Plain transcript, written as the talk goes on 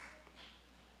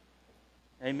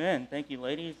Amen. Thank you,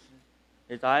 ladies.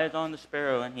 His eye is on the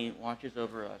sparrow, and he watches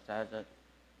over us. That's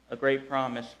a great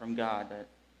promise from God that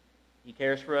he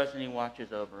cares for us and he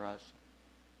watches over us.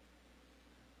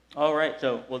 All right,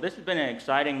 this has been an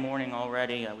exciting morning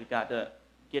already. We got to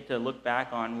get to look back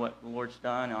on what the Lord's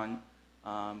done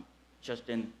on just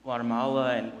in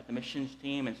Guatemala and with the missions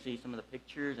team and see some of the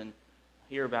pictures and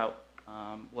hear about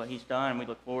what he's done. And we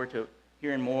look forward to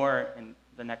hearing more in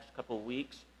the next couple of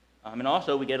weeks. And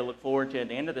also we get to look forward to, at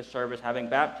the end of this service, having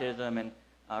baptism and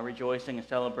rejoicing and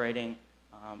celebrating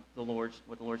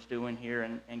what the Lord's doing here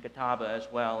in Catawba as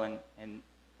well and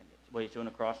what he's doing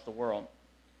across the world.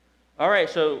 All right,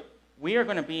 so we are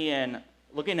going to be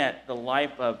looking at the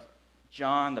life of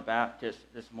John the Baptist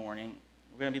this morning.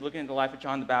 We're going to be looking at the life of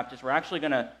John the Baptist. We're actually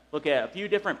going to look at a few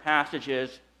different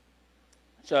passages.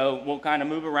 So we'll kind of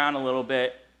move around a little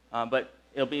bit, but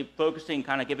it'll be focusing,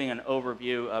 kind of giving an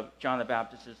overview of John the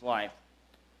Baptist's life.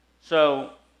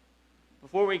 So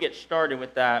before we get started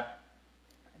with that,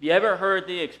 have you ever heard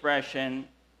the expression,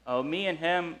 "Oh, me and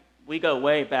him, we go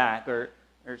way back," or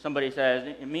somebody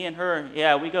says, "Me and her,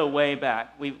 yeah, we go way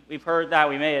back." We've heard that.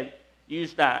 We may have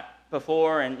used that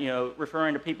before, and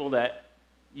referring to people that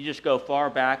you just go far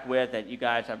back with, that you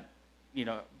guys have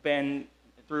been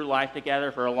through life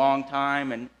together for a long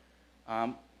time, and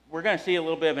we're going to see a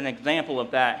little bit of an example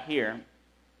of that here.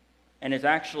 And it's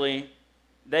actually,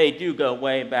 they do go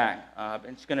way back.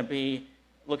 It's going to be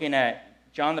looking at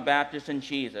John the Baptist and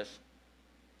Jesus.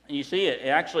 And you see it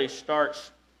actually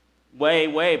starts way,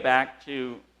 way back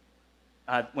to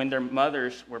when their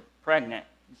mothers were pregnant.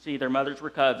 You see, their mothers were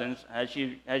cousins. As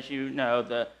you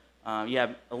know, you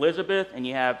have Elizabeth and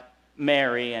you have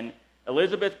Mary. And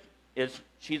Elizabeth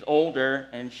she's older,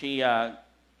 and she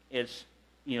is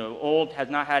old, has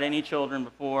not had any children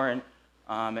before, and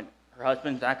her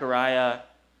husband Zechariah,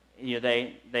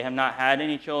 they have not had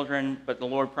any children, but the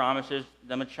Lord promises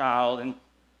them a child,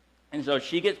 and so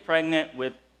she gets pregnant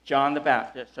with John the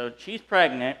Baptist. So she's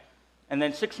pregnant, and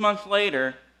then 6 months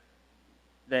later,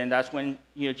 then that's when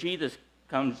Jesus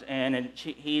comes in, and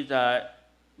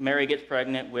Mary gets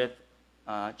pregnant with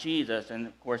Jesus, and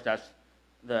of course that's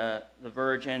the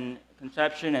virgin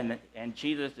conception, and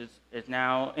Jesus is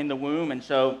now in the womb. And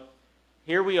so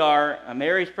here we are.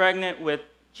 Mary's pregnant with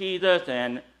Jesus,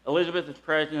 and Elizabeth is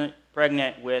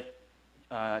pregnant with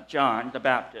John the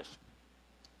Baptist.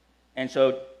 And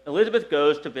so Elizabeth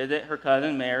goes to visit her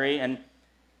cousin Mary, and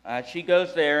she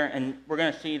goes there, and we're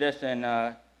going to see this and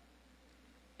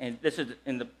this is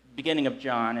in the beginning of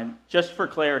John. And just for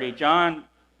clarity,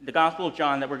 the Gospel of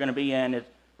John that we're going to be in is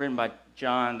written by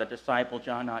John, the disciple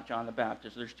John, not John the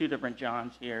Baptist. There's two different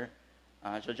Johns here,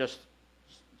 so just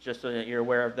so that you're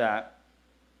aware of that.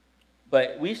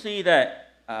 But we see that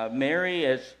Mary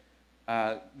is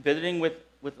visiting with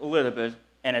Elizabeth,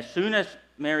 and as soon as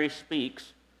Mary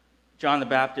speaks, John the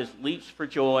Baptist leaps for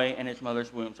joy in his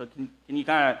mother's womb. So can you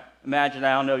kind of imagine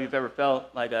that? I don't know if you've ever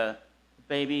felt like a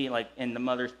baby like in the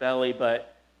mother's belly,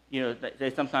 but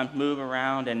they sometimes move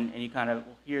around, and you kind of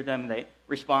hear them. They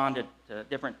respond to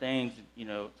different things.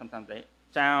 Sometimes they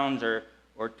sounds or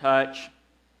touch.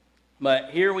 But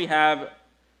here we have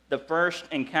the first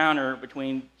encounter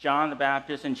between John the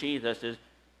Baptist and Jesus. Is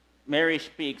Mary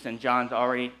speaks, and John's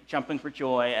already jumping for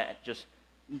joy at just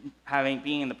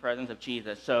being in the presence of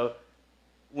Jesus. So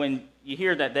when you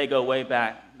hear that they go way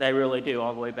back, they really do,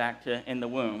 all the way back to in the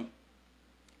womb.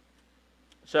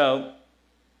 So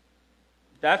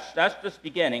that's just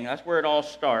beginning. That's where it all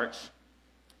starts.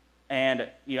 And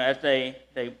as they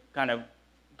kind of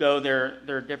go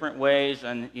their different ways,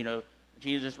 and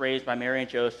Jesus raised by Mary and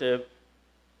Joseph,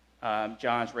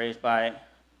 John's raised by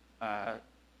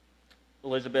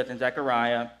Elizabeth and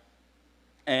Zechariah,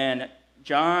 and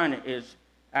John is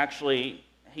actually,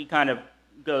 he kind of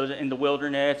goes in the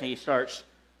wilderness, and he starts.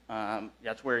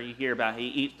 That's where you hear about he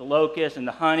eats the locusts and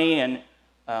the honey and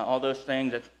all those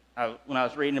things. That when I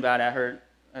was reading about it, I heard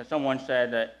someone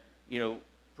said that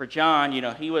for John,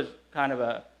 he was kind of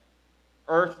a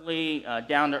earthly,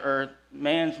 down to earth,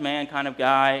 man's man kind of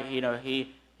guy.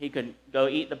 He could go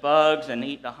eat the bugs and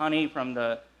eat the honey from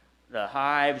the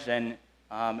hives, and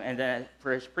then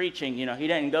for his preaching, he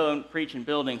didn't go and preach in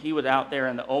buildings. He was out there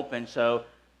in the open. So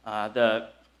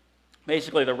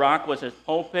basically the rock was his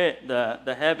pulpit,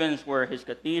 the heavens were his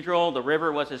cathedral, the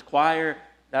river was his choir.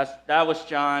 That was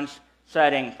John's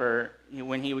setting for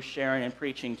when he was sharing and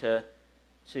preaching to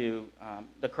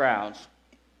the crowds.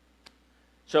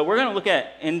 So we're going to look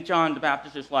at, in John the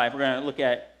Baptist's life, we're going to look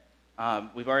at,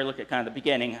 we've already looked at kind of the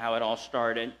beginning, how it all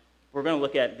started. We're going to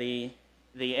look at the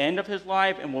end of his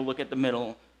life, and we'll look at the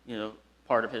middle,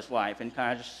 part of his life, and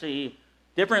kind of just see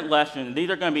different lessons. These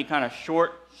are going to be kind of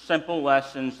short, simple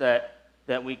lessons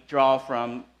that we draw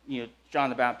from John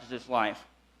the Baptist's life.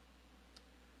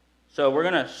 So we're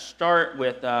going to start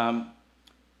with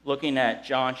looking at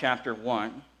John chapter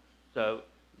 1. So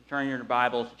turn your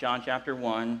Bibles to John chapter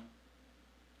 1.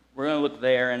 We're going to look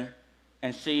there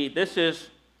and see this is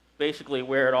basically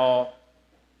where it all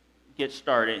gets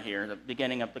started here, the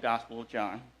beginning of the Gospel of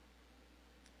John.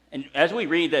 And as we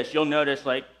read this, you'll notice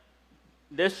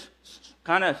this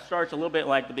kind of starts a little bit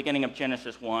like the beginning of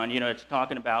Genesis 1. It's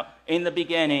talking about in the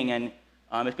beginning, and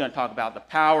it's going to talk about the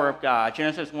power of God.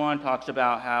 Genesis 1 talks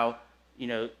about how,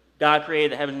 God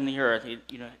created the heavens and the earth,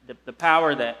 the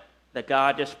power that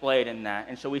God displayed in that.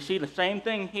 And so we see the same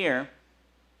thing here,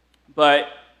 but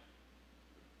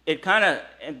it kind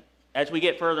of, as we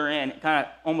get further in, it kind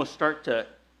of almost start to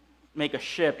make a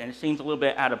shift, and it seems a little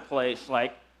bit out of place,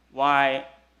 like why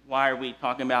are we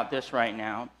talking about this right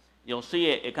now? You'll see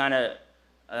it kind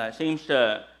of seems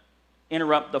to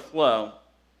interrupt the flow.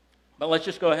 But let's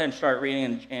just go ahead and start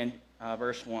reading in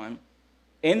verse 1.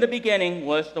 In the beginning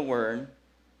was the Word,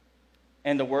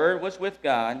 and the Word was with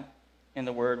God, and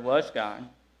the Word was God.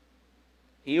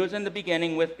 He was in the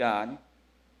beginning with God.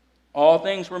 All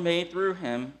things were made through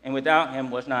him, and without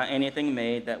him was not anything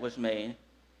made that was made.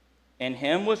 In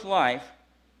him was life,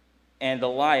 and the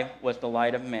life was the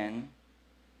light of men.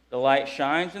 The light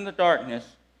shines in the darkness,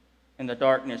 and the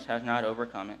darkness has not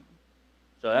overcome it.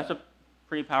 So that's a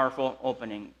pretty powerful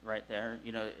opening right there.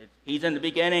 He's in the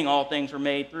beginning. All things were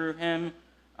made through him.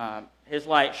 His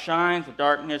light shines. The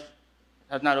darkness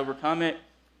has not overcome it.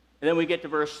 And then we get to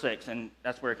verse 6, and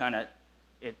that's where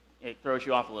it throws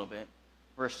you off a little bit.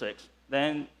 Verse 6,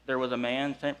 then there was a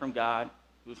man sent from God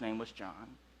whose name was John.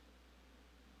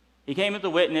 He came as a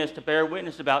witness to bear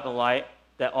witness about the light,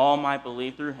 that all might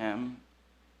believe through him.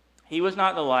 He was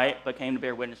not the light, but came to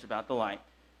bear witness about the light.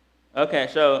 Okay,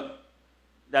 so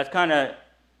that's kind of,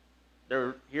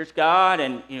 here's God,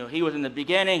 and he was in the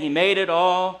beginning, he made it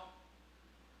all.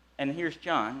 And here's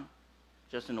John,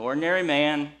 just an ordinary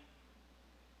man.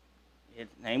 His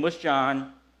name was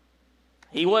John.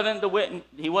 He wasn't the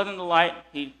light,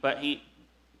 but he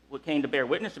came to bear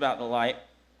witness about the light.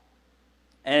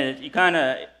 And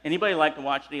anybody like to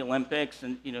watch the Olympics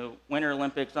and, Winter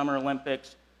Olympics, Summer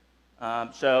Olympics?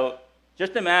 So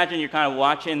just imagine you're kind of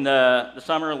watching the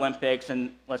Summer Olympics,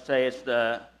 and let's say it's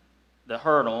the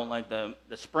hurdle, like the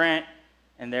sprint,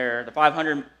 and they're the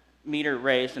 500-meter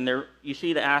race, and you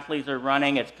see the athletes are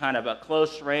running. It's kind of a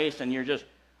close race, and you're just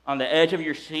on the edge of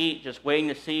your seat, just waiting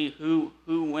to see who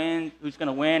wins, who's going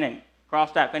to win, and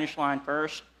cross that finish line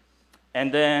first.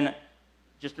 And then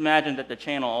just imagine that the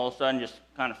channel all of a sudden just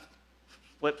kind of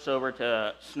flips over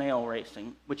to snail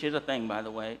racing, which is a thing, by the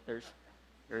way. There's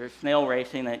snail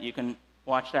racing that you can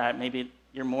watch that. Maybe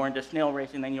you're more into snail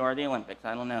racing than you are the Olympics.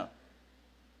 I don't know.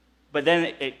 But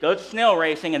then it goes to snail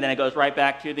racing, and then it goes right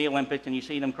back to the Olympics, and you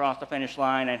see them cross the finish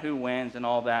line and who wins and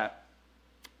all that.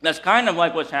 That's kind of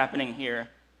like what's happening here.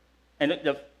 And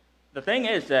the thing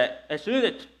is that as soon as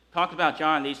it talks about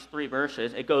John, these 3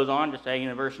 verses, it goes on to say,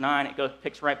 verse 9,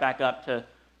 picks right back up to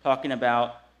talking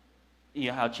about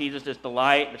how Jesus is the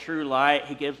light, the true light.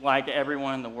 He gives light to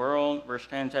everyone in the world. Verse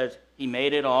 10 says he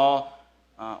made it all.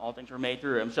 All things were made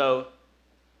through him. So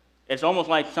it's almost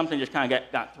like something just kind of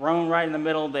got thrown right in the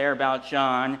middle there about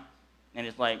John. And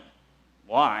it's like,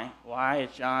 why? Why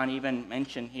is John even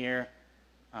mentioned here?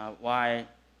 Why?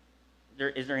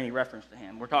 Is there any reference to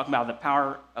him? We're talking about the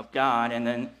power of God, and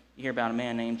then you hear about a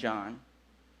man named John.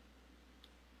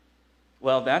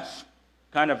 Well, that's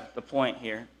kind of the point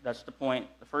here. That's the point.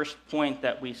 The first point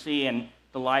that we see in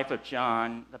the life of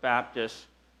John the Baptist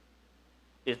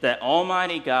is that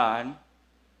Almighty God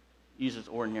uses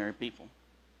ordinary people.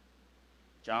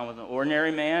 John was an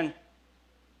ordinary man,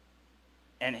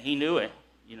 and he knew it.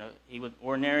 He was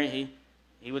ordinary.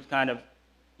 He was kind of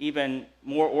even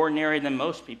more ordinary than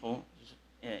most people,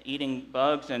 eating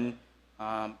bugs and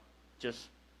just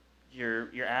your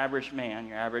average man,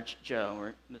 your average Joe, or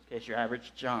in this case, your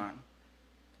average John.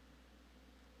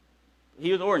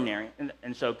 He was ordinary,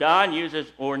 and so God uses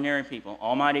ordinary people.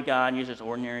 Almighty God uses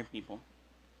ordinary people.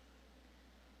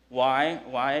 Why?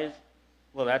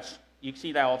 You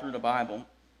see that all through the Bible.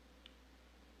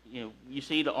 You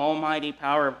see the almighty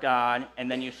power of God, and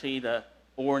then you see the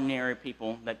ordinary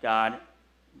people that God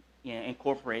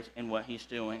incorporates in what he's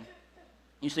doing.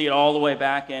 You see it all the way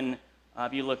back in,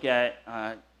 if you look at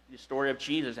the story of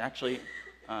Jesus. Actually,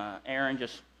 Aaron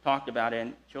just talked about it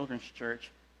in children's church,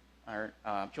 or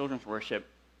children's worship,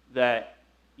 that,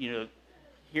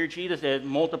 here Jesus is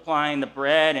multiplying the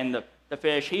bread and the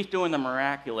fish. He's doing the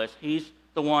miraculous. He's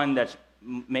the one that's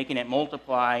making it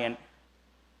multiply.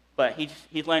 but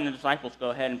he's letting the disciples go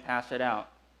ahead and pass it out.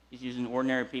 He's using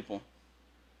ordinary people.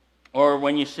 Or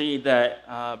when you see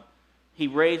that he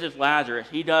raises Lazarus,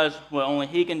 he does what only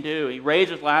he can do. He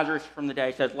raises Lazarus from the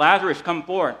dead. He says, Lazarus, come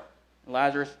forth.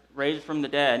 Lazarus raises from the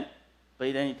dead,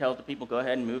 but then he tells the people, go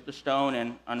ahead and move the stone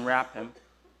and unwrap him.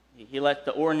 He lets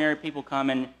the ordinary people come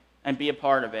and be a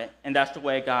part of it. And that's the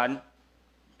way God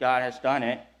has done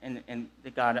it, and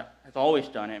that God has always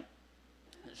done it.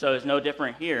 So it's no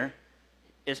different here.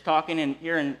 It's talking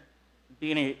here in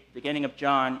the beginning of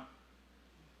John.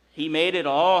 He made it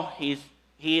all. He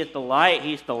is the light.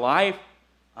 He's the life.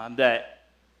 That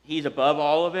he's above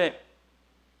all of it.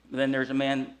 But then there's a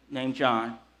man named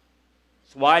John.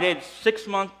 So why did 6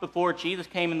 months before Jesus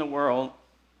came in the world,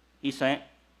 he sent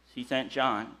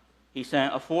John? He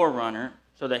sent a forerunner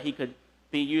so that he could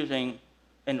be using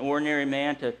an ordinary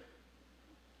man to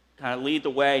kind of lead the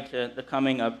way to the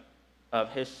coming of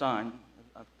his son,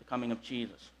 of the coming of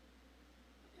Jesus.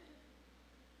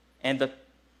 And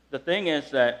the thing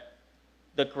is that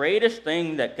the greatest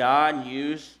thing that God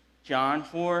used John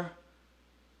for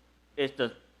is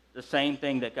the same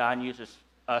thing that God uses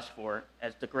us for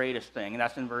as the greatest thing. And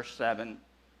that's in verse 7.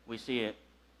 We see it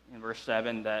in verse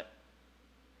 7 that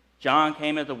John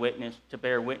came as a witness to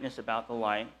bear witness about the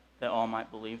light, that all might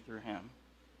believe through him.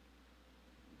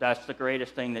 That's the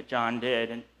greatest thing that John did,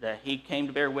 and that he came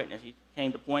to bear witness. He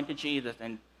came to point to Jesus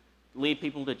and lead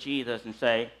people to Jesus and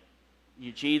say,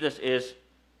 Jesus is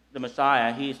the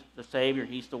Messiah. He's the Savior.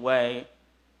 He's the way.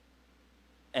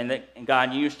 And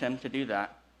God used him to do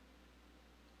that.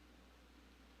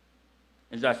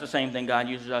 And that's the same thing God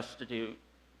uses us to do,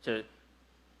 to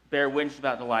bear witness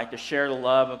about the light, to share the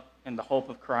love and the hope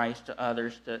of Christ to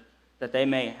others, that they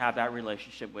may have that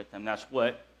relationship with him. That's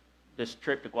what this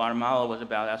trip to Guatemala was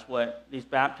about. That's what these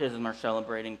baptisms are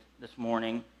celebrating this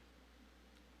morning,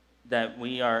 that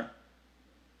we are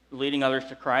leading others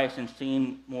to Christ and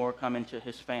seeing more come into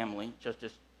his family, just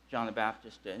as John the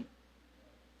Baptist did.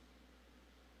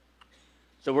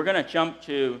 So we're going to jump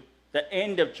to the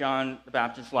end of John the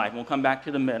Baptist's life. We'll come back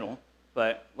to the middle,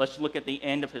 but let's look at the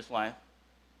end of his life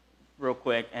real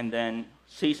quick and then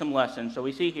see some lessons. So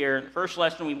we see here, the first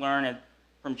lesson we learn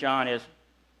from John is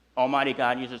Almighty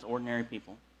God uses ordinary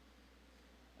people.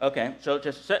 Okay, so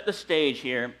to set the stage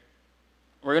here,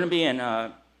 we're going to be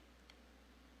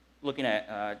looking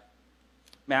at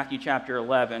Matthew chapter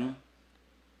 11.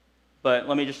 But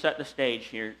let me just set the stage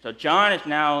here. So John is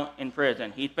now in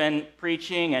prison. He's been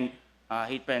preaching, and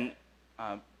he's been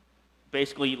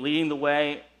basically leading the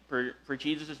way for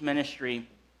Jesus' ministry.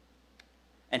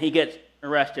 And he gets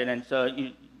arrested. And so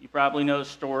you probably know the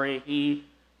story.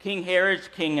 King Herod's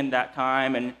king in that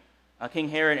time, and King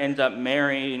Herod ends up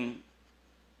marrying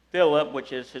Philip,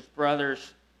 which is his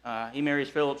brother's. He marries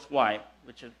Philip's wife,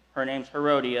 her name's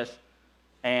Herodias.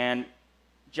 And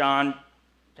John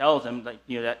tells him that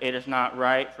it is not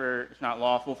it's not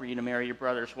lawful for you to marry your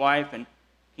brother's wife, and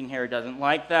King Herod doesn't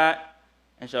like that,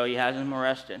 and so he has him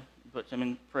arrested, puts him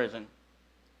in prison.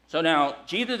 So now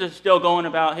Jesus is still going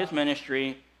about his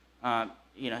ministry. His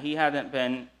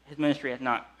ministry has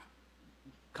not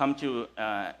come to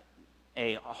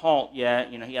a halt yet.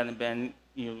 He hasn't been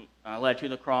led to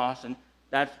the cross, and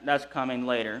that's coming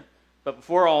later. But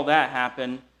before all that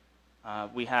happened,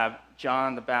 we have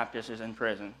John the Baptist is in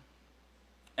prison.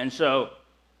 And so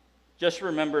just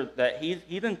remember that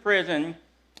he's in prison,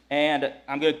 and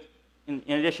I'm going to,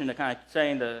 in addition to kind of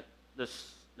saying the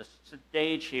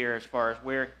stage here as far as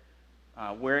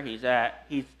where he's at,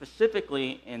 he's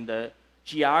specifically in the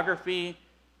geography.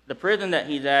 The prison that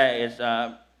he's at is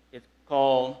it's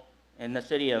called in the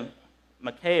city of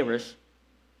Machaerus,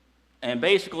 and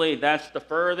basically that's the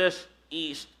furthest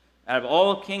east out of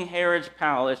all of King Herod's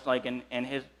palace, like in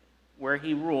his where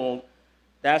he ruled.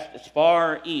 That's as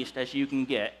far east as you can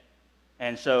get.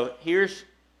 And so here's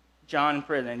John in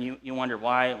prison. You wonder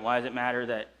why does it matter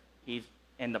that he's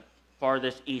in the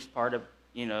farthest east part of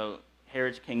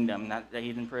Herod's kingdom, that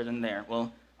he's in prison there.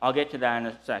 Well, I'll get to that in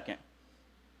a second.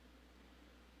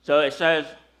 So it says,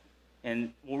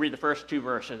 and we'll read the first two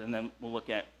verses, and then we'll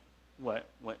look at what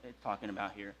it's talking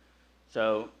about here.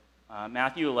 So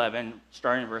Matthew 11,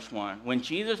 starting in verse 1. When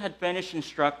Jesus had finished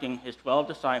instructing his 12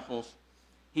 disciples,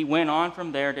 he went on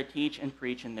from there to teach and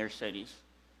preach in their cities.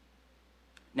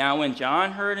 Now when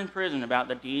John heard in prison about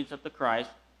the deeds of the Christ,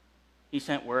 he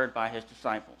sent word by his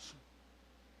disciples.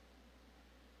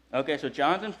 Okay, so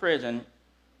John's in prison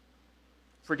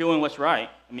for doing what's right.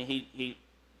 I mean, he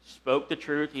spoke the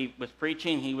truth. He was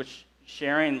preaching. He was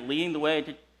sharing, leading the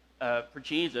way for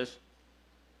Jesus.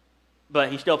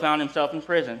 But he still found himself in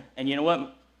prison. And you know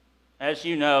what? As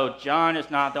you know, John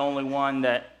is not the only one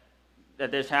that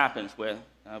this happens with.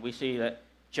 We see that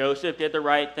Joseph did the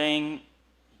right thing.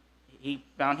 He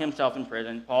found himself in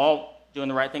prison. Paul doing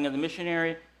the right thing as a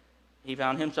missionary. He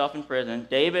found himself in prison.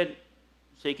 David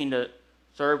seeking to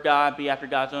serve God, be after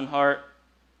God's own heart.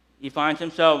 He finds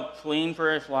himself fleeing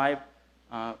for his life,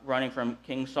 running from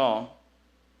King Saul.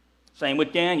 Same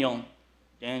with Daniel.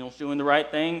 Daniel's doing the right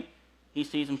thing. He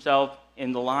sees himself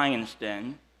in the lion's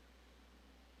den.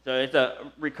 So it's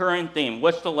a recurring theme.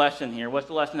 What's the lesson here? What's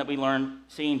the lesson that we learned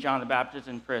seeing John the Baptist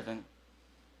in prison?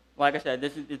 Like I said,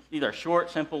 these are short,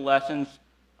 simple lessons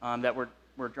that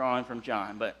we're drawing from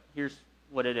John. But here's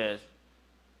what it is.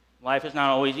 Life is not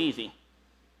always easy.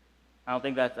 I don't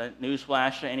think that's a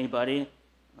newsflash to anybody.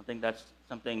 I don't think that's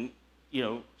something,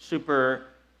 super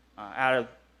out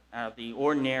of the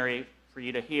ordinary for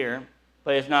you to hear.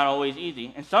 But it's not always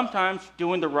easy. And sometimes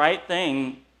doing the right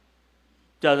thing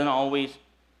doesn't always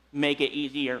make it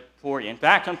easier for you. In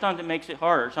fact, sometimes it makes it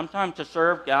harder. Sometimes to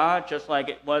serve God, just like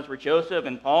it was for Joseph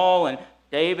and Paul and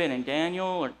David and Daniel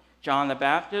or John the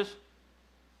Baptist,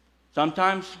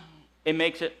 sometimes it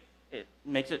makes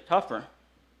it tougher.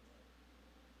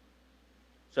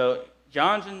 So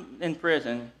John's in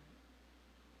prison,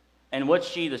 and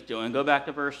what's Jesus doing? Go back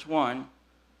to verse 1.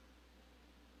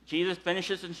 Jesus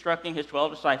finishes instructing his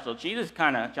 12 disciples.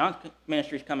 John's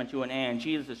ministry is coming to an end.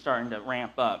 Jesus is starting to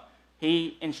ramp up.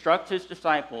 He instructs his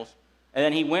disciples, and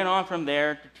then he went on from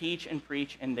there to teach and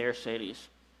preach in their cities.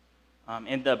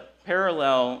 In the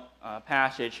parallel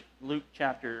passage, Luke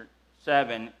chapter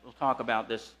 7, we'll talk about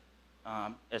this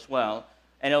as well.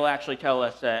 And it'll actually tell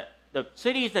us that the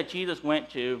cities that Jesus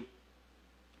went to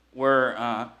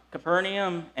were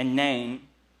Capernaum and Nain.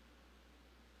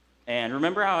 And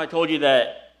remember how I told you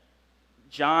that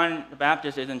John the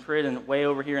Baptist is in prison way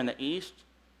over here in the east?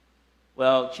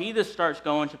 Well, Jesus starts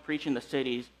going to preach in the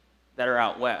cities that are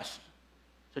out west.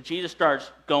 So Jesus starts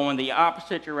going the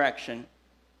opposite direction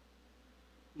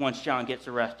once John gets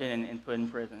arrested and put in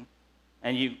prison.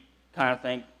 And you kind of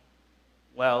think,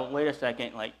 well, wait a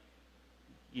second,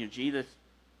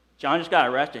 John just got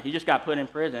arrested. He just got put in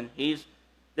prison.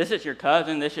 This is your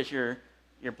cousin, this is your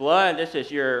blood, this is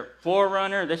your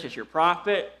forerunner, this is your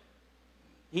prophet.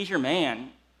 He's your man.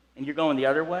 And you're going the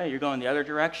other way, you're going the other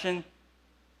direction.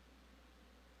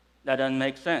 That doesn't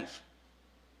make sense.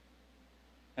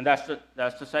 And that's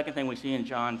the second thing we see in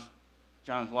John's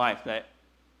life, that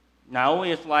not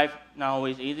only is life not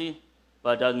always easy,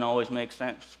 but it doesn't always make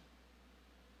sense.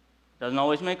 It doesn't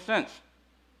always make sense.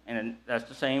 And that's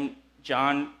the same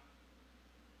John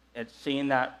is seeing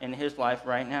that in his life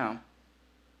right now.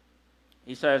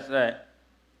 He says that,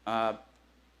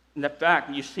 in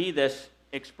fact, you see this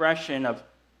expression of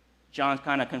John's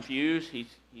kind of confused, he's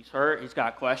hurt, he's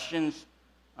got questions.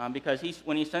 Because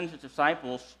when he sends his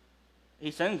disciples,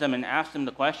 he sends them and asks them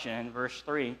the question in verse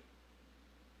 3.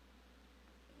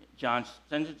 John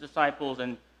sends his disciples,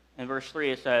 and in verse 3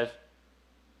 it says,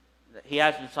 that he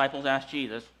has the disciples ask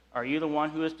Jesus, "Are you the one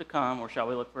who is to come, or shall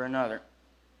we look for another?"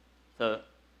 So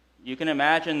you can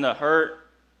imagine the hurt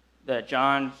that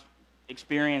John's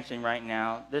experiencing right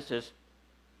now. This is,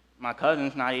 my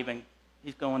cousin's not even,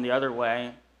 he's going the other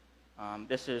way. And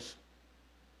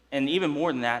even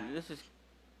more than that, this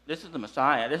is the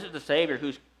Messiah. This is the Savior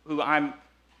who I'm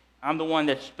the one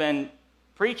that's been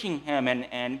preaching him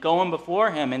and going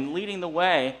before him and leading the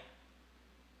way,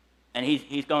 and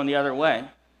he's going the other way.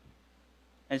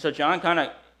 And so John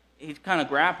he's kind of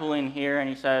grappling here, and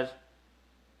he says,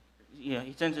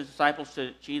 he sends his disciples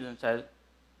to Jesus and says,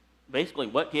 basically,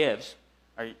 what gives?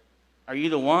 Are you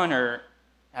the one, or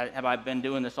have I been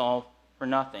doing this all for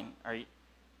nothing?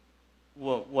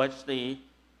 What's the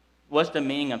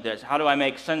meaning of this? How do I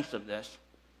make sense of this?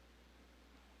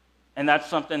 And that's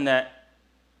something that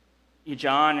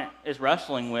John is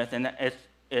wrestling with, and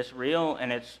it's real,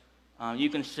 and it's you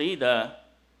can see the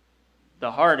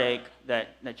heartache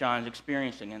that John's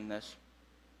experiencing in this.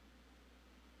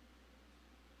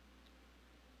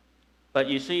 But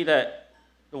you see that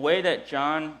the way that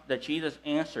Jesus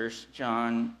answers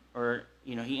John, or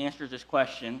he answers this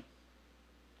question,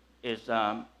 is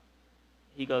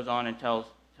he goes on and tells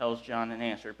John an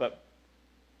answer. But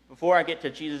before I get to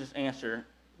Jesus' answer,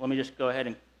 let me just go ahead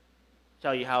and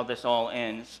tell you how this all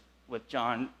ends with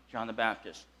John the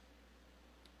Baptist.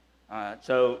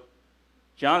 So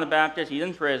John the Baptist, he's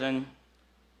in prison,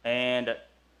 and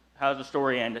how does the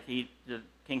story end? Did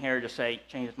King Herod just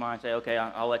change his mind, say, okay,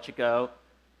 I'll let you go.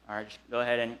 All right, just go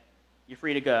ahead and you're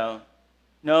free to go.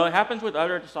 No, it happens with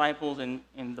other disciples in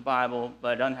the Bible,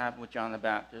 but it doesn't happen with John the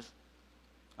Baptist.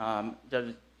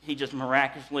 Does he just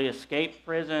miraculously escape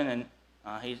prison and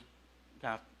he's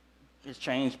got his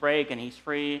chains break and he's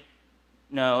free?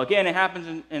 No. Again, it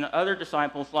happens in other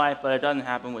disciples' life, but it doesn't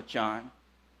happen with John.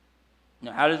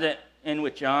 Now, how does it end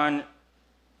with John?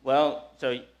 Well,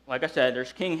 so like I said,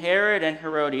 there's King Herod and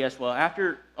Herodias. Well,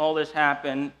 after all this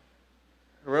happened,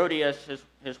 Herodias,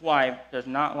 his wife, does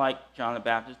not like John the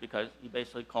Baptist because he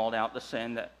basically called out the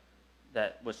sin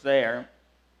that was there.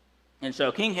 And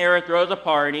so King Herod throws a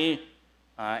party,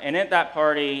 and at that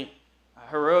party,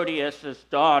 Herodias'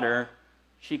 daughter,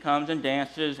 she comes and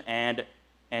dances, and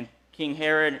King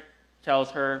Herod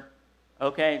tells her,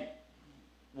 okay,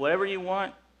 whatever you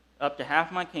want, up to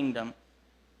half my kingdom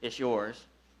is yours.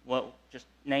 Well, just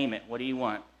name it. What do you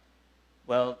want?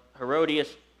 Well,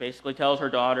 Herodias basically tells her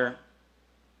daughter,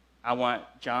 I want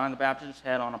John the Baptist's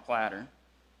head on a platter.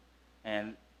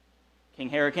 And King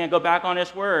Herod can't go back on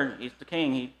his word. He's the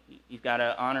king. He's got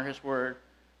to honor his word.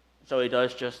 So he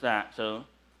does just that. So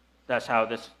that's how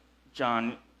this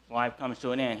John's life comes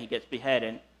to an end. He gets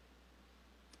beheaded.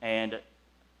 And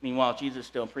meanwhile, Jesus is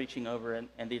still preaching over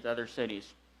in these other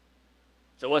cities.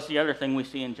 So what's the other thing we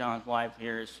see in John's life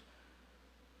here is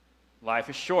life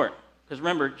is short. Because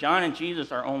remember, John and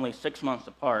Jesus are only 6 months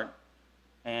apart.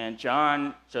 And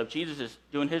John, so if Jesus is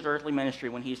doing his earthly ministry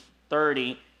when he's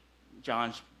 30,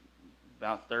 John's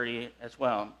about 30 as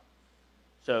well.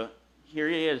 So here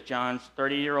he is,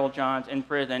 30-year-old John's in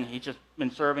prison. He's just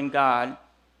been serving God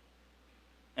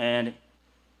and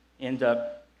ends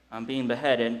up being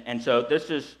beheaded. And so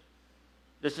this is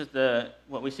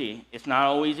what we see. It's not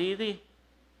always easy.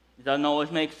 It doesn't always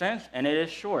make sense, and it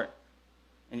is short.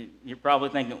 And you're probably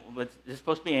thinking, well, is this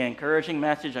supposed to be an encouraging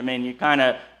message? I mean, you're kind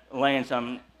of laying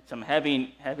some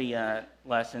heavy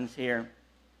lessons here.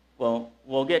 Well,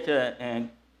 we'll get to an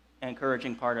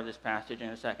encouraging part of this passage in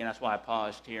a second. That's why I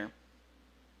paused here.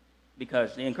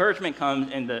 Because the encouragement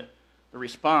comes in the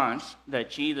response that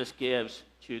Jesus gives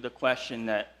to the question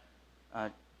that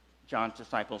John's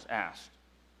disciples asked.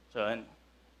 So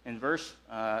in verse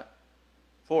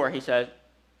 4, he says,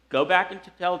 go back and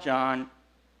tell John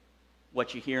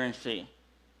what you hear and see.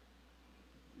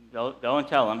 Go and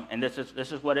tell him, and this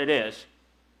is what it is.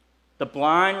 The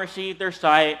blind receive their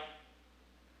sight,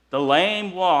 the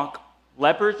lame walk,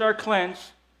 lepers are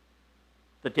cleansed,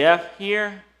 the deaf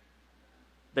hear,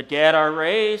 the dead are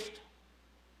raised,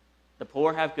 the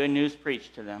poor have good news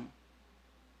preached to them.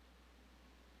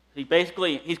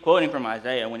 He's quoting from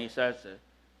Isaiah when he says this.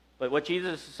 But what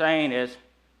Jesus is saying is,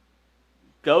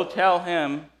 go tell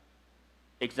him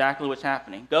exactly what's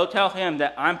happening. Go tell him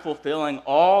that I'm fulfilling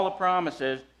all the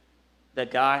promises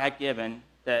that God had given,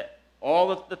 that all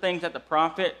of the things that the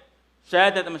prophet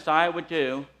said that the Messiah would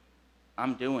do,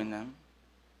 I'm doing them.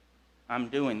 I'm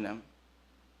doing them.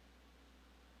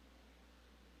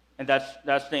 And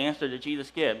that's the answer that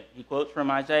Jesus gives. He quotes from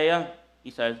Isaiah.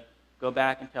 He says, go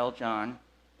back and tell John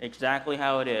exactly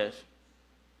how it is.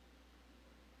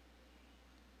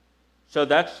 So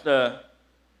that's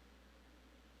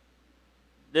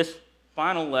this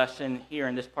final lesson here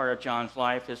in this part of John's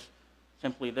life is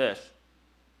simply this.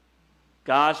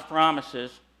 God's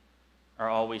promises are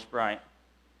always bright.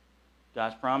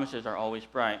 God's promises are always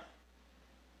bright.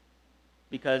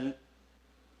 Because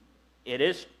that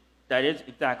is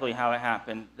exactly how it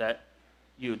happened, that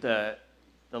the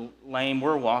lame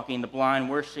were walking, the blind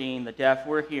were seeing, the deaf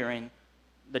were hearing,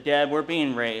 the dead were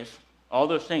being raised. All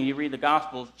those things, you read the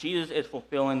Gospels, Jesus is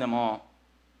fulfilling them all.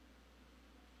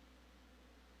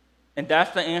 And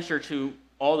that's the answer to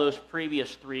all those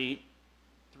previous three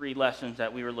lessons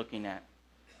that we were looking at.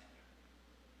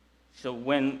 So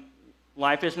when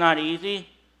life is not easy,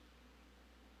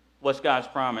 what's God's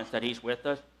promise? That he's with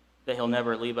us, that he'll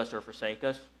never leave us or forsake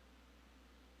us.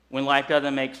 When life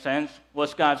doesn't make sense,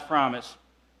 what's God's promise?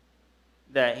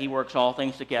 That he works all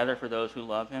things together for those who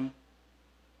love him.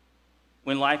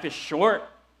 When life is short,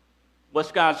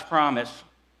 what's God's promise?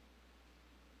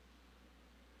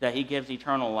 That he gives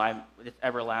eternal life, it's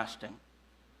everlasting.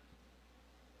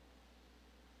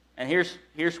 And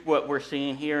here's what we're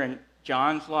seeing here in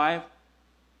John's life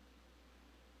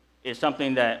is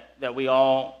something that we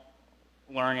all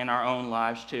learn in our own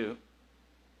lives too.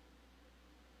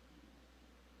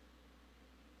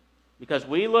 Because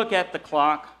we look at the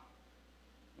clock,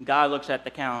 and God looks at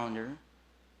the calendar.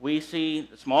 We see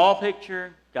the small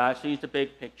picture, God sees the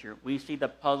big picture. We see the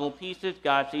puzzle pieces,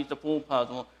 God sees the full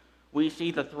puzzle. We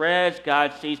see the threads,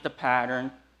 God sees the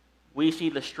pattern. We see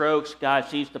the strokes, God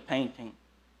sees the painting.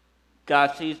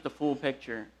 God sees the full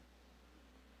picture.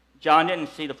 John didn't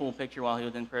see the full picture while he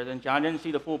was in prison. John didn't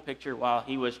see the full picture while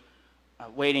he was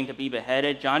waiting to be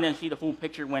beheaded. John didn't see the full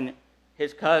picture when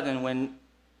his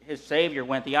Savior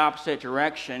went the opposite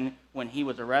direction when he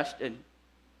was arrested.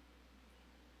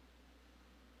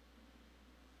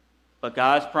 but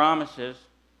God's promises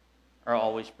are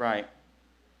always bright.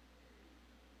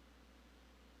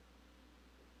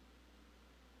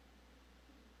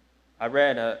 I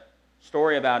read a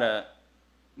story about a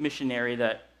missionary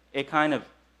that it kind of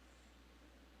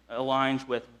aligns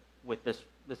with this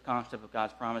concept of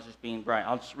God's promises being bright.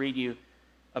 I'll just read you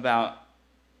about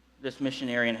this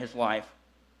missionary and his life.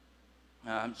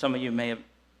 Some of you may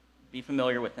be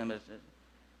familiar with him as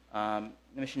the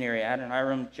missionary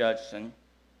Adoniram Judson.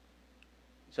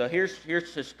 So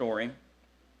here's his story.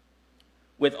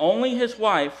 With only his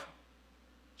wife,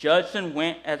 Judson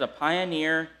went as a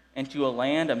pioneer into a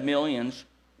land of millions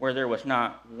where there was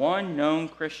not one known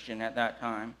Christian at that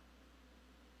time.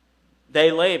 They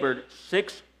labored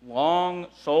 6 long,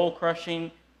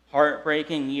 soul-crushing,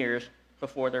 heartbreaking years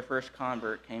before their first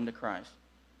convert came to Christ.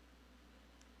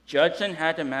 Judson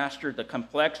had to master the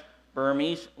complex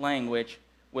Burmese language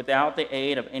without the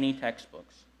aid of any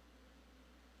textbooks.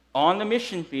 On the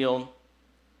mission field,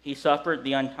 he suffered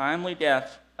the untimely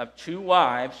deaths of 2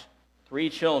 wives, 3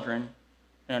 children,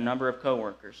 and a number of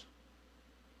co-workers.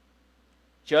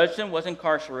 Judson was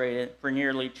incarcerated for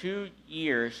nearly 2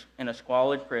 years in a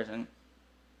squalid prison,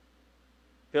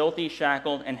 filthy,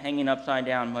 shackled, and hanging upside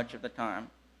down much of the time.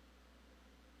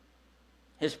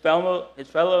 The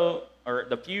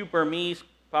few Burmese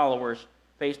followers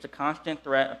faced a constant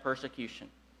threat of persecution.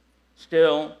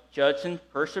 Still, Judson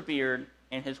persevered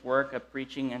in his work of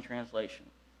preaching and translation.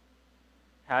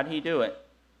 How did he do it?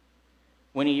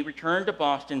 When he returned to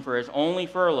Boston for his only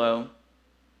furlough,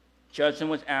 Judson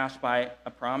was asked by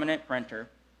a prominent printer,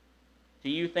 "Do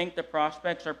you think the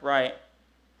prospects are bright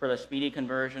for the speedy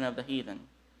conversion of the heathen?"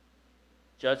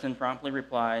 Judson promptly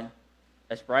replied,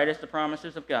 "As bright as the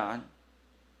promises of God."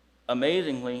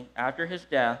 Amazingly, after his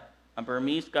death, a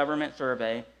Burmese government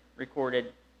survey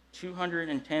recorded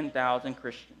 210,000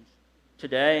 Christians.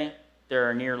 Today, there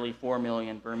are nearly 4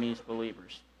 million Burmese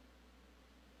believers.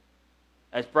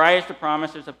 As bright as the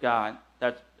promises of God,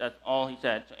 that's all he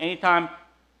said. So anytime,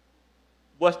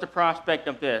 what's the prospect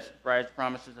of this? As bright as the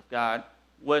promises of God.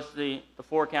 What's the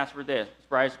forecast for this? As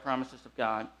bright as the promises of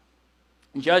God.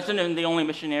 And Judson isn't the only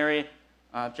missionary,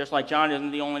 just like John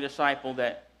isn't the only disciple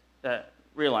that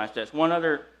realized this. One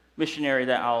other missionary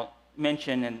that I'll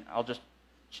mention, and I'll just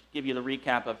give you the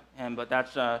recap of him, but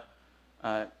that's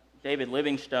David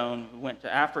Livingstone, who went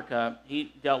to Africa. He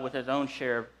dealt with his own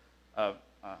share of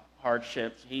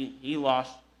hardships. He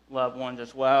lost loved ones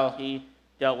as well. He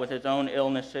dealt with his own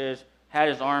illnesses, had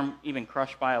his arm even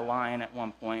crushed by a lion at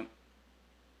one point.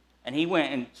 And he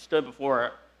went and stood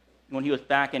before, when he was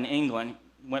back in England,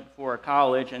 he went before a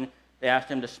college, and they asked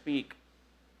him to speak.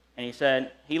 And he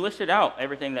said, he listed out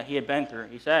everything that he had been through.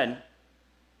 He said,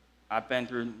 "I've been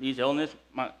through these illnesses,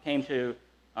 came to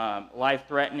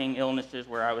life-threatening illnesses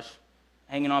where I was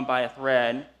hanging on by a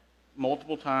thread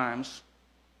multiple times.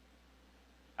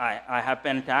 I have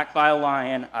been attacked by a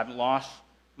lion. I've lost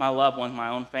my loved ones, my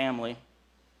own family."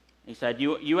 He said,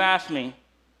 you asked me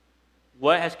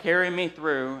what has carried me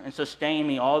through and sustained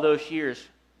me all those years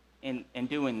in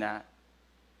doing that.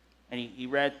 And he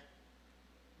read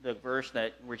the verse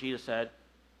where Jesus said,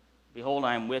 "Behold,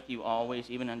 I am with you always,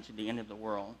 even unto the end of the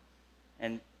world."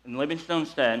 And Livingstone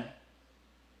said,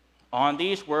 "On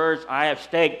these words I have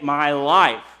staked my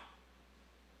life,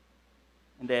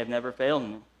 and they have never failed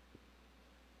me."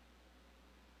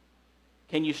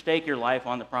 Can you stake your life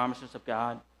on the promises of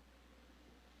God?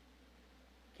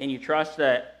 Can you trust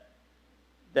that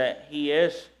the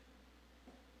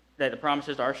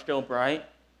promises are still bright?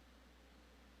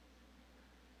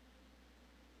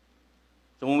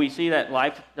 So when we see that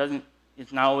life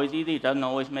it's not always easy, it doesn't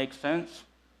always make sense,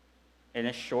 and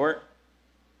it's short,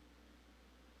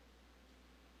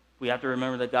 we have to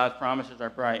remember that God's promises are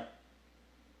bright.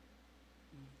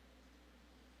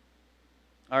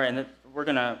 All right, and we're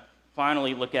going to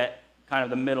finally look at kind of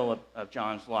the middle of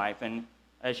John's life. And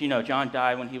as you know, John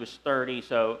died when he was 30,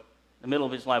 so the middle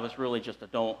of his life was really just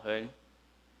adulthood.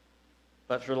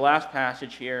 But for the last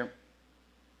passage here,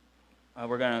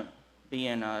 we're going to be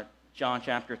in John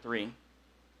chapter 3.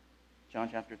 John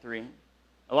chapter 3.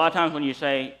 A lot of times when you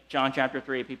say John chapter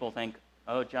 3, people think,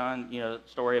 oh, John,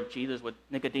 story of Jesus with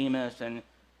Nicodemus, and,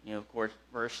 of course,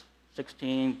 verse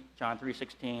 16, John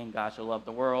 3:16, God so loved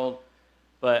the world.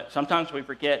 But sometimes we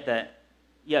forget that,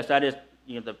 yes, that is,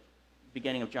 the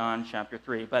beginning of John chapter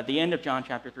 3. But the end of John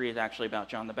chapter 3 is actually about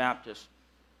John the Baptist.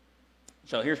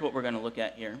 So here's what we're going to look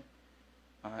at here.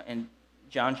 In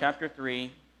John chapter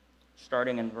 3,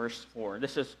 starting in verse 4.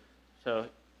 So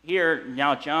here,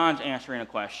 now John's answering a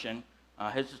question.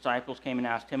 His disciples came and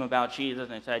asked him about Jesus,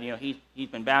 and they said, he's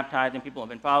been baptized and people have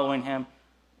been following him.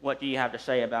 What do you have to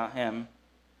say about him?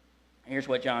 Here's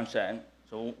what John said.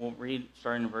 So we'll read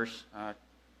starting in verse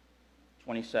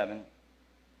 27.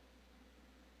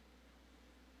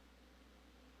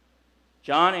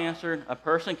 John answered, "A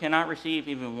person cannot receive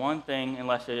even one thing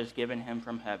unless it is given him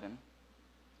from heaven.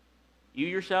 You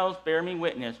yourselves bear me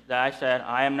witness that I said,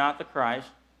 I am not the Christ,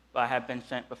 but I have been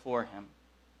sent before him.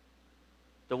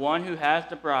 The one who has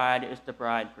the bride is the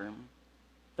bridegroom.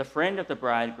 The friend of the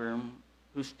bridegroom,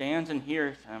 who stands and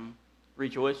hears him,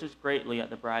 rejoices greatly at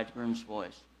the bridegroom's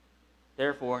voice.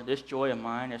 Therefore, this joy of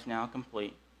mine is now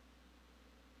complete.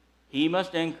 He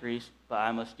must increase, but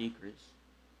I must decrease.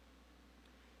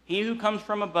 He who comes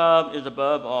from above is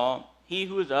above all. He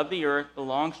who is of the earth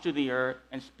belongs to the earth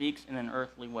and speaks in an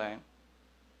earthly way.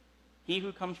 He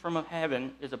who comes from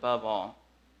heaven is above all.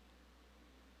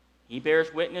 He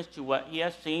bears witness to what he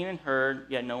has seen and heard,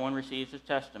 yet no one receives his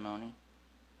testimony.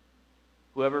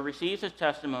 Whoever receives his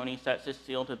testimony sets his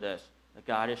seal to this, that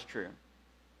God is true.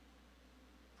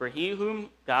 For he whom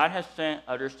God has sent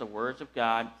utters the words of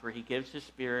God, for he gives his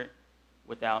Spirit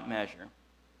without measure.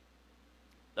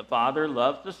 The Father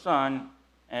loves the Son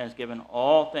and has given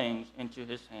all things into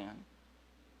his hand.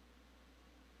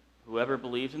 Whoever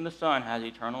believes in the Son has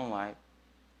eternal life.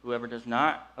 Whoever does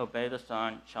not obey the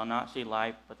Son shall not see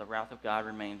life, but the wrath of God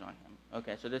remains on him."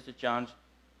 Okay, so this is John's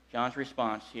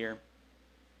response here.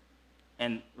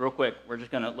 And real quick, we're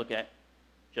just going to look at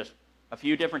just a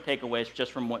few different takeaways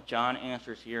just from what John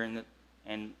answers here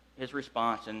and his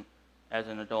response and as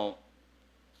an adult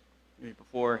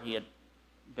before he had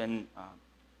been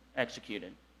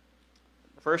executed.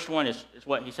 The first one is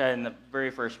what he said in the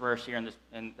very first verse here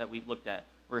and that we've looked at,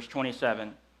 verse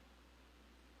 27.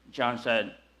 John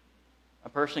said, "A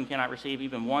person cannot receive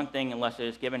even one thing unless it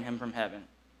is given him from heaven."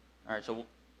 All right, so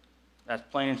that's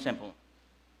plain and simple.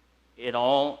 It's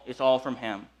all from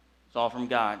him. It's all from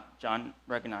God. John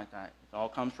recognized that. It all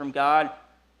comes from God.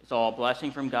 It's all a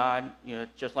blessing from God.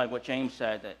 Just like what James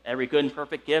said, that every good and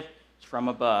perfect gift is from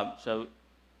above. So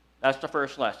that's the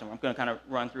first lesson. I'm going to kind of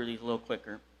run through these a little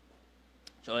quicker.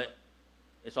 So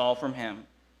it's all from him.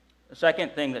 The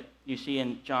second thing that you see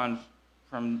in John's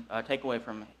takeaway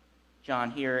from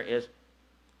John here is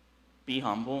be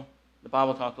humble. The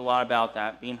Bible talked a lot about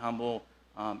that, being humble.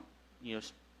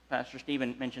 Pastor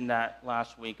Stephen mentioned that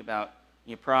last week about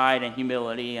pride and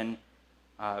humility, and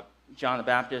John the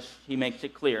Baptist, he makes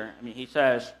it clear. I mean, he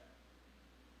says,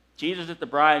 Jesus is the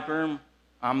bridegroom,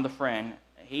 I'm the friend.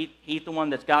 He's the one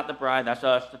that's got the bride, that's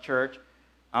us, the church.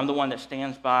 I'm the one that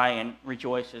stands by and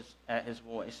rejoices at his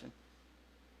voice.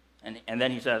 And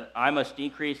then he says, I must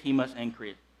decrease, he must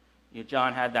increase.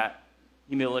 John had that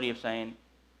humility of saying,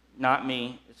 not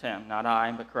me, it's him, not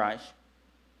I, but Christ.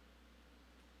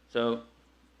 So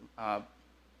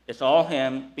it's all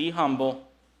him. Be humble.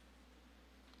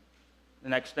 The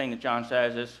next thing that John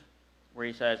says is where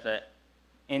he says that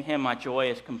in him my joy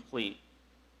is complete.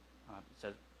 He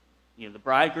says, the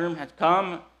bridegroom has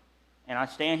come, and I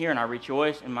stand here and I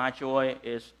rejoice, and my joy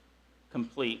is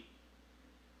complete.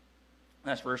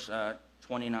 That's verse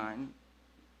 29.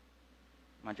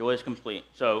 My joy is complete.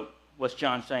 So what's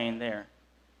John saying there?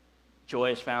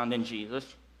 Joy is found in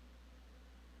Jesus.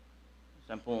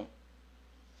 Simple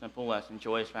lesson.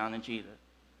 Joy is found in Jesus.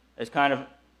 It's kind of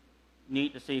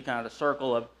neat to see kind of the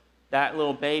circle of that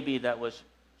little baby that was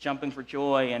jumping for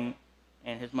joy in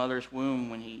his mother's womb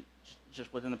when he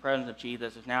just was in the presence of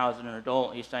Jesus. Is now as an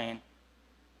adult, he's saying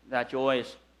that joy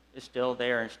is still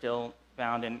there and still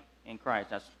found in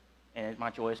Christ. And my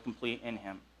joy is complete in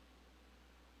him.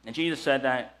 And Jesus said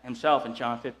that himself in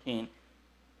John 15.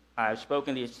 I have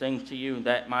spoken these things to you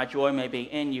that my joy may be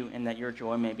in you and that your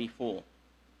joy may be full.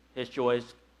 His joy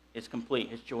is complete.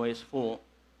 His joy is full.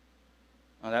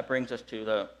 Now that brings us to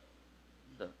the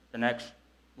next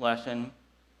lesson.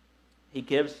 He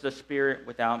gives the Spirit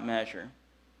without measure.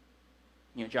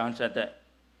 John said that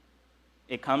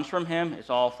it comes from him, it's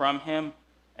all from him,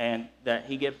 and that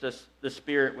he gives us the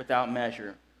Spirit without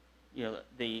measure.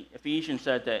 The Ephesians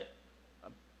said that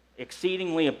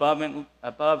exceedingly above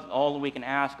all that we can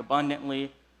ask,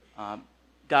 abundantly,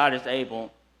 God is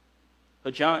able.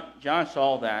 But John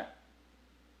saw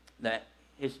that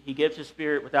he gives his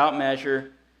Spirit without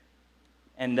measure,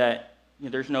 and that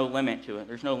there's no limit to it.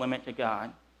 There's no limit to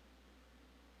God.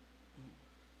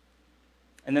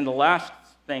 And then the last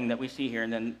thing that we see here,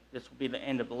 and then this will be the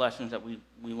end of the lessons that we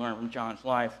learn from John's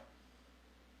life,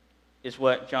 is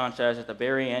what John says at the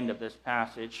very end of this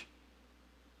passage,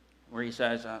 where he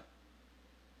says,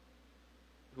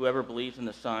 whoever believes in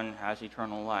the Son has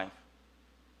eternal life.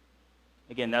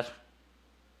 Again, that's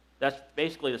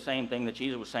basically the same thing that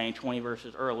Jesus was saying 20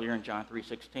 verses earlier in John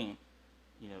 3:16.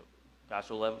 God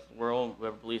so loved the world,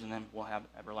 whoever believes in him will have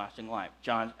everlasting life.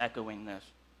 John's echoing this.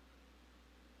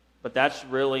 But that's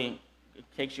really, it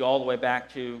takes you all the way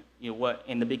back to, what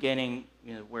in the beginning,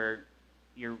 where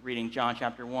you're reading John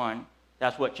chapter 1,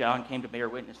 that's what John came to bear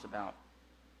witness about.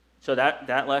 So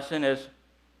that lesson is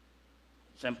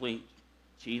simply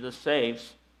Jesus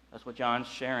saves. That's what John's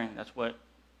sharing. That's what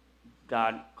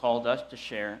God called us to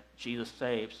share. Jesus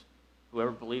saves.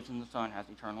 Whoever believes in the Son has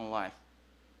eternal life.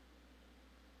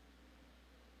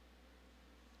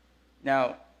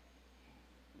 Now,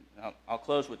 I'll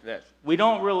close with this. We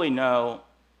don't really know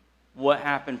what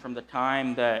happened from the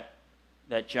time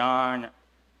that John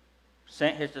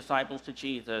sent his disciples to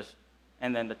Jesus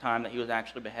and then the time that he was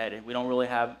actually beheaded. We don't really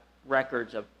have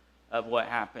records of what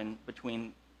happened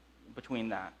between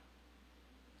that.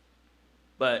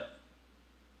 But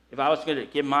if I was going to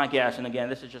give my guess, and again,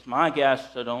 this is just my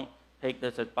guess, so don't take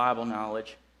this as Bible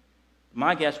knowledge.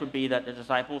 My guess would be that the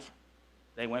disciples,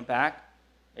 they went back,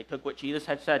 they took what Jesus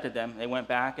had said to them, they went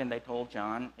back and they told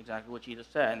John exactly what Jesus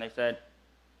said. And they said,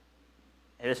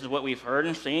 hey, this is what we've heard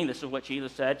and seen, this is what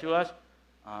Jesus said to us.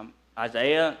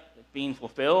 Isaiah is being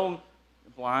fulfilled,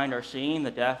 the blind are seeing,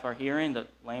 the deaf are hearing, the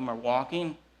lame are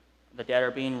walking, the dead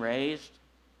are being raised.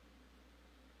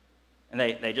 And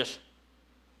they just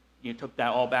took that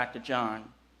all back to John.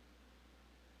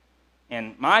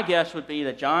 And my guess would be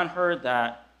that John heard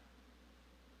that,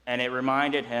 and it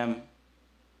reminded him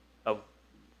of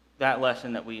that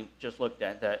lesson that we just looked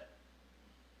at, that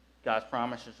God's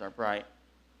promises are bright.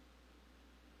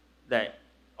 That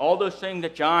all those things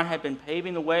that John had been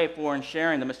paving the way for and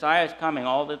sharing, the Messiah is coming,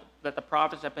 all that the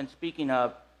prophets have been speaking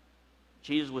of,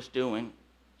 Jesus was doing.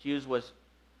 Jesus was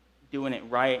doing it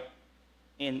right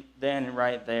then and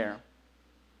right there.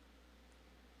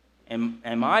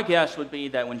 And my guess would be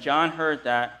that when John heard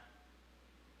that,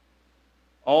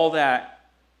 all that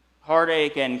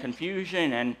heartache and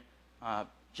confusion and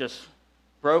just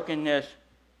brokenness,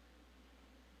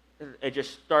 it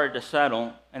just started to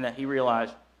settle, and that he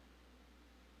realized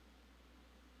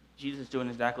Jesus is doing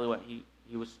exactly what he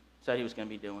said he was going to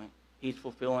be doing. He's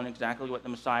fulfilling exactly what the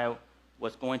Messiah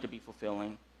was going to be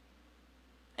fulfilling,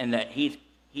 and that he's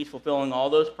fulfilling all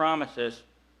those promises,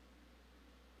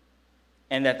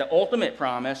 and that the ultimate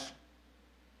promise,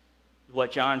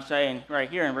 what John's saying right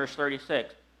here in verse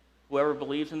 36, whoever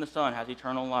believes in the Son has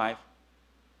eternal life.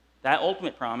 That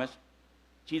ultimate promise,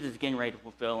 Jesus is getting ready to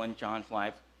fulfill in John's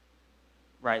life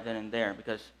right then and there,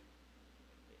 because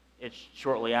it's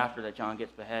shortly after that John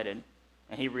gets beheaded,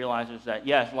 and he realizes that,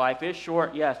 yes, life is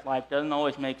short. Yes, life doesn't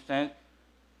always make sense.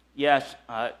 Yes,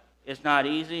 it's not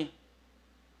easy.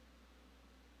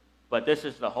 But this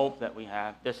is the hope that we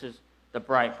have. This is the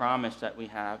bright promise that we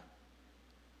have.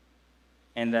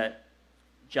 And that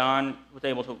John was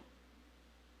able to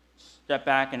step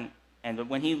back, and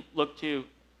when he looked to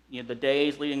the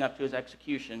days leading up to his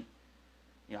execution,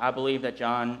 I believe that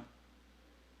John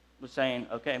was saying,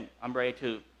 okay, I'm ready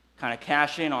to kind of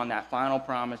cash in on that final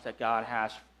promise that God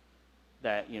has,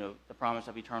 that, the promise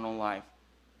of eternal life.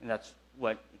 And that's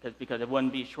because it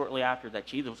wouldn't be shortly after that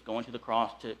Jesus was going to the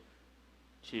cross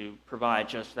to provide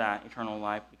just that eternal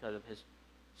life because of his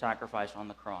sacrifice on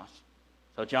the cross.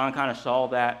 So John kind of saw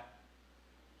that.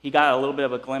 He got a little bit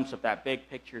of a glimpse of that big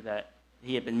picture that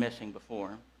he had been missing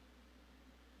before.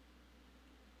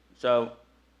 So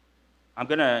I'm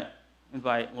going to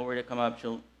invite Lori to come up.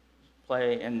 She'll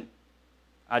play, and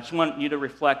I just want you to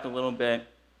reflect a little bit.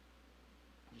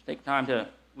 Just take time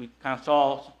we kind of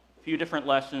saw a few different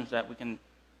lessons that we can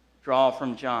draw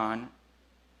from John,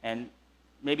 and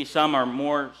maybe some are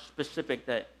more specific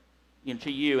that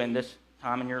to you in this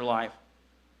time in your life.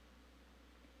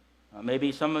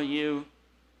 Maybe some of you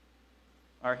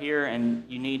are here and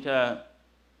you need to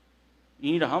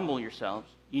humble yourselves.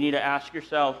 You need to ask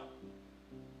yourself,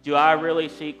 do I really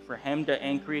seek for him to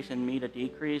increase and me to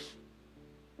decrease?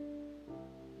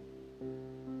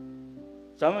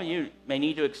 Some of you may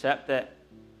need to accept that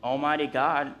Almighty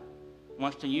God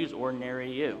wants to use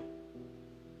ordinary you.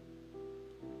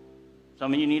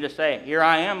 Some of you need to say, here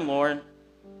I am, Lord.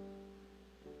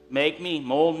 Make me,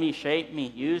 mold me, shape me,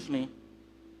 use me.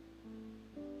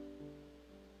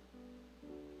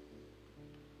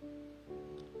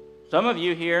 Some of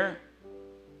you here,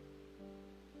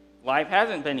 life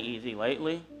hasn't been easy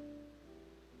lately.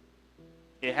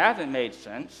 It hasn't made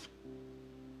sense.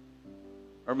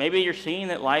 Or maybe you're seeing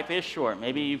that life is short.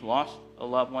 Maybe you've lost a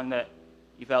loved one that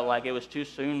you felt like it was too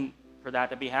soon for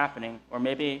that to be happening. Or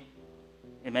maybe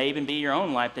it may even be your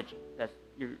own life that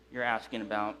you're asking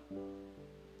about,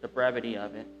 the brevity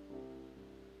of it.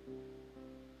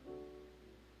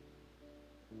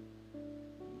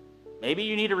 Maybe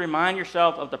you need to remind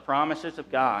yourself of the promises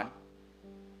of God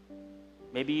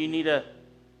Maybe you need to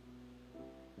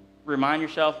remind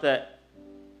yourself that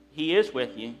He is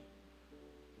with you,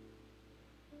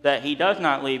 that He does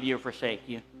not leave you or forsake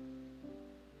you,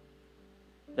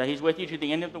 that He's with you to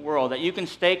the end of the world, that you can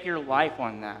stake your life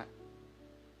on that,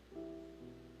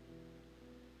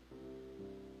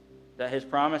 that His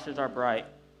promises are bright.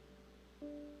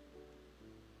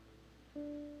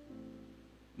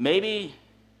 Maybe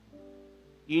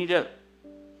you need to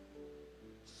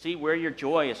see where your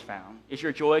joy is found. Is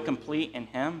your joy complete in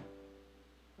Him?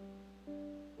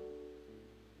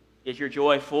 Is your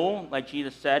joy full, like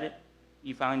Jesus said it?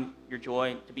 You find your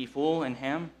joy to be full in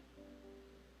Him?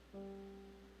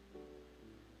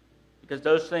 Because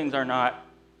those things are not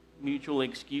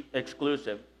mutually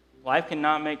exclusive. Life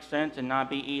cannot make sense and not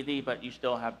be easy, but you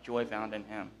still have joy found in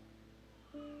Him.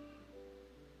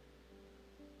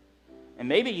 And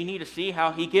maybe you need to see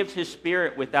how He gives His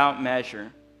Spirit without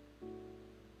measure.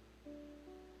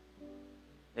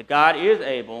 That God is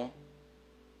able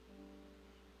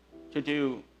to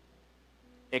do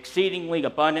exceedingly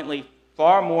abundantly,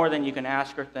 far more than you can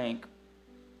ask or think.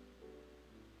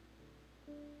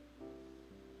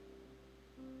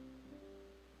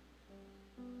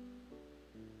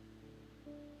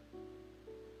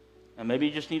 And maybe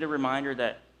you just need a reminder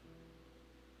that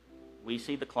we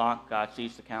see the clock, God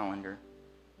sees the calendar.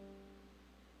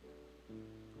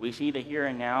 We see the here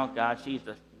and now, God sees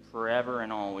the forever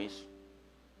and always.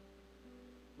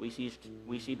 We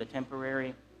see the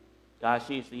temporary, God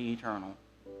sees the eternal.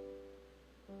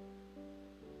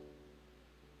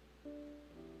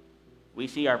 We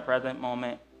see our present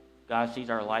moment, God sees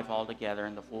our life altogether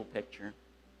in the full picture.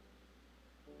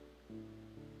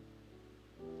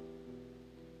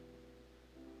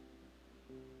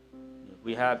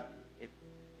 If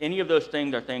any of those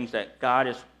things are things that God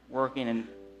is working and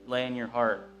laying in your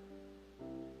heart,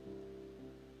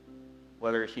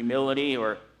 whether it's humility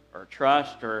or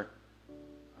trust or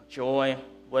joy,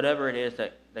 whatever it is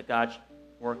that God's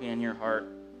working in your heart,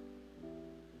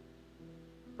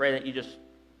 pray that you just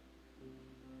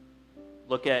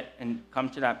look at and come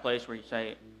to that place where you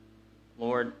say,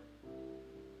 Lord,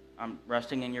 I'm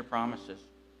resting in your promises.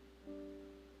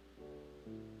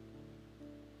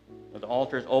 The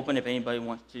altar is open if anybody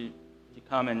wants to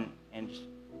come and just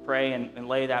pray and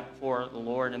lay that before the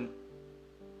Lord. And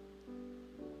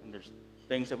there's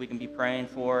things that we can be praying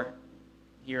for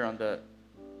here on the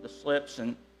slips.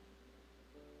 And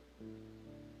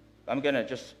I'm going to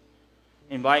just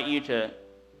invite you to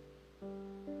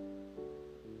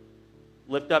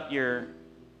lift up your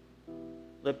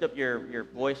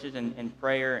voices in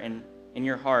prayer and in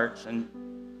your hearts. And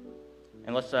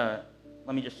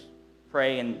let me just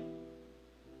pray and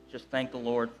just thank the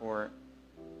Lord for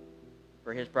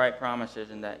His bright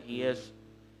promises, and that He is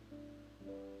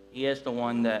the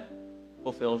one that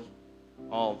fulfills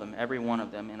all of them, every one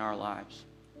of them in our lives,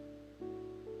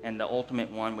 and the ultimate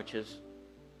one, which is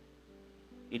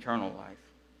eternal life.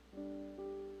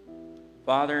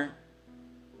 Father,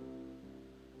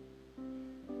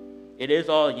 it is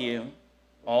all you.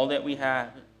 All that we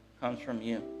have comes from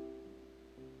you.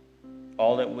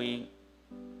 All that we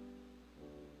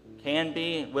can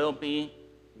be, will be,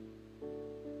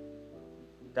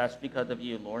 that's because of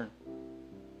you, Lord.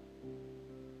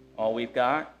 All we've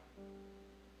got,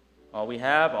 all we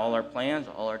have, all our plans,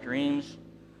 all our dreams,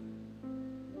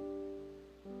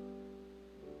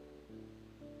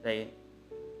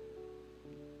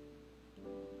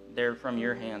 they're from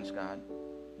your hands, God.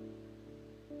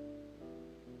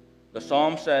 The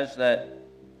Psalm says that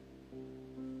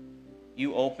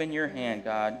you open your hand,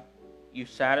 God. You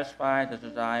satisfy the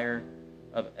desire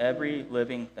of every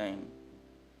living thing.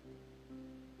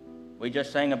 We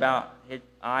just sang about His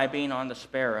eye being on the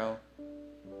sparrow.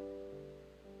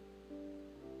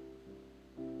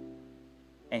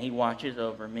 And He watches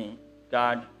over me.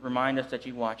 God, remind us that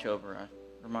you watch over us.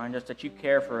 Remind us that you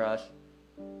care for us.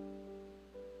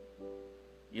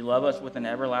 You love us with an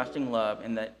everlasting love,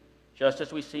 and that just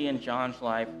as we see in John's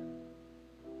life,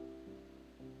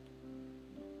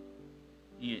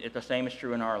 the same is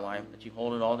true in our life, that you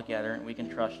hold it all together and we can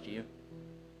trust you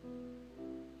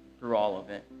through all of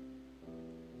it.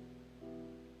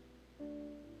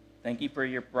 Thank you for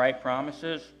your bright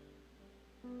promises.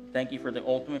 Thank you for the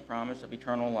ultimate promise of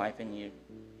eternal life in you,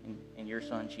 in your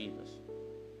Son, Jesus.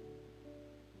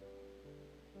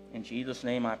 In Jesus'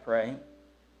 name I pray.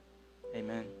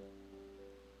 Amen.